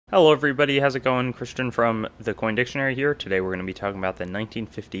Hello everybody, how's it going? Christian from the Coin Dictionary here. Today we're going to be talking about the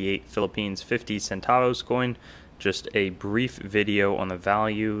 1958 Philippines 50 centavos coin. Just a brief video on the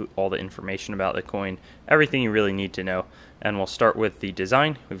value, all the information about the coin, everything you really need to know. And we'll start with the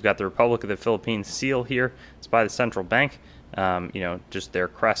design. We've got the Republic of the Philippines seal here. It's by the central bank. Just their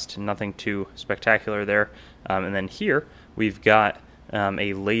crest, nothing too spectacular there. And then here we've got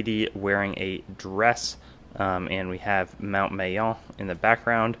a lady wearing a dress. And we have Mount Mayon in the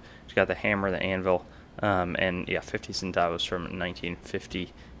background. She's got the hammer, the anvil, and yeah, 50 centavos from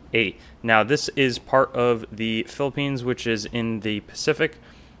 1958. Now, this is part of the Philippines, which is in the Pacific.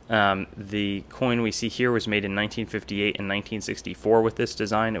 The coin we see here was made in 1958 and 1964 with this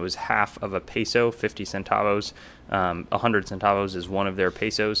design. It was half of a peso, 50 centavos. 100 centavos is one of their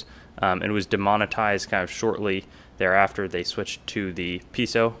pesos. It was demonetized kind of shortly thereafter. They switched to the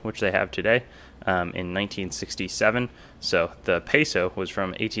peso, which they have today. In 1967. So the peso was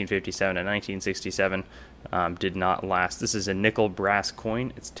from 1857 to 1967, did not last. This is a nickel brass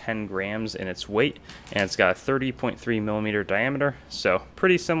coin. It's 10 grams in its weight, and it's got a 30.3 millimeter diameter, so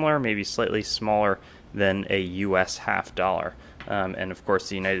pretty similar, maybe slightly smaller than a US half dollar. And of course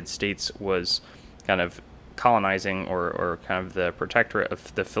the United States was kind of colonizing or kind of the protectorate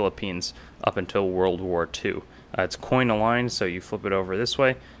of the Philippines up until World War II. It's coin aligned, so you flip it over this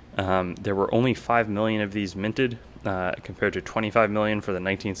way. There were only 5 million of these minted compared to 25 million for the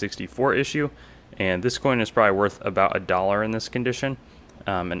 1964 issue, and this coin is probably worth about $1 in this condition.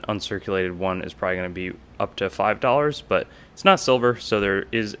 An uncirculated one is probably going to be up to $5, but it's not silver, so there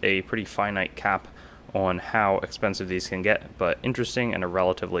is a pretty finite cap on how expensive these can get, but interesting and a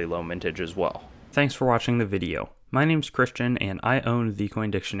relatively low mintage as well. Thanks for watching the video. My name's Christian and I own The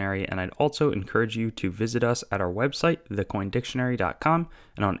Coin Dictionary, and I'd also encourage you to visit us at our website, thecoindictionary.com,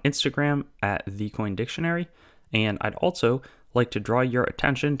 and on Instagram at thecoindictionary. And I'd also like to draw your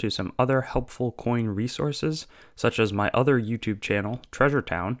attention to some other helpful coin resources, such as my other YouTube channel, Treasure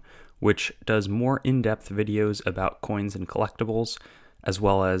Town, which does more in-depth videos about coins and collectibles, as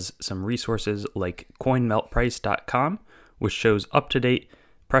well as some resources like coinmeltprice.com, which shows up-to-date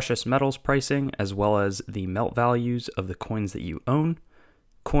precious metals pricing, as well as the melt values of the coins that you own,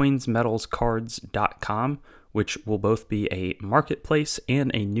 coinsmetalscards.com, which will both be a marketplace and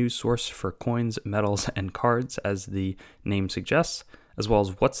a news source for coins, metals, and cards, as the name suggests, as well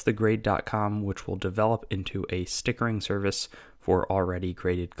as whatsthegrade.com, which will develop into a stickering service for already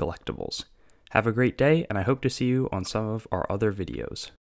graded collectibles. Have a great day, and I hope to see you on some of our other videos.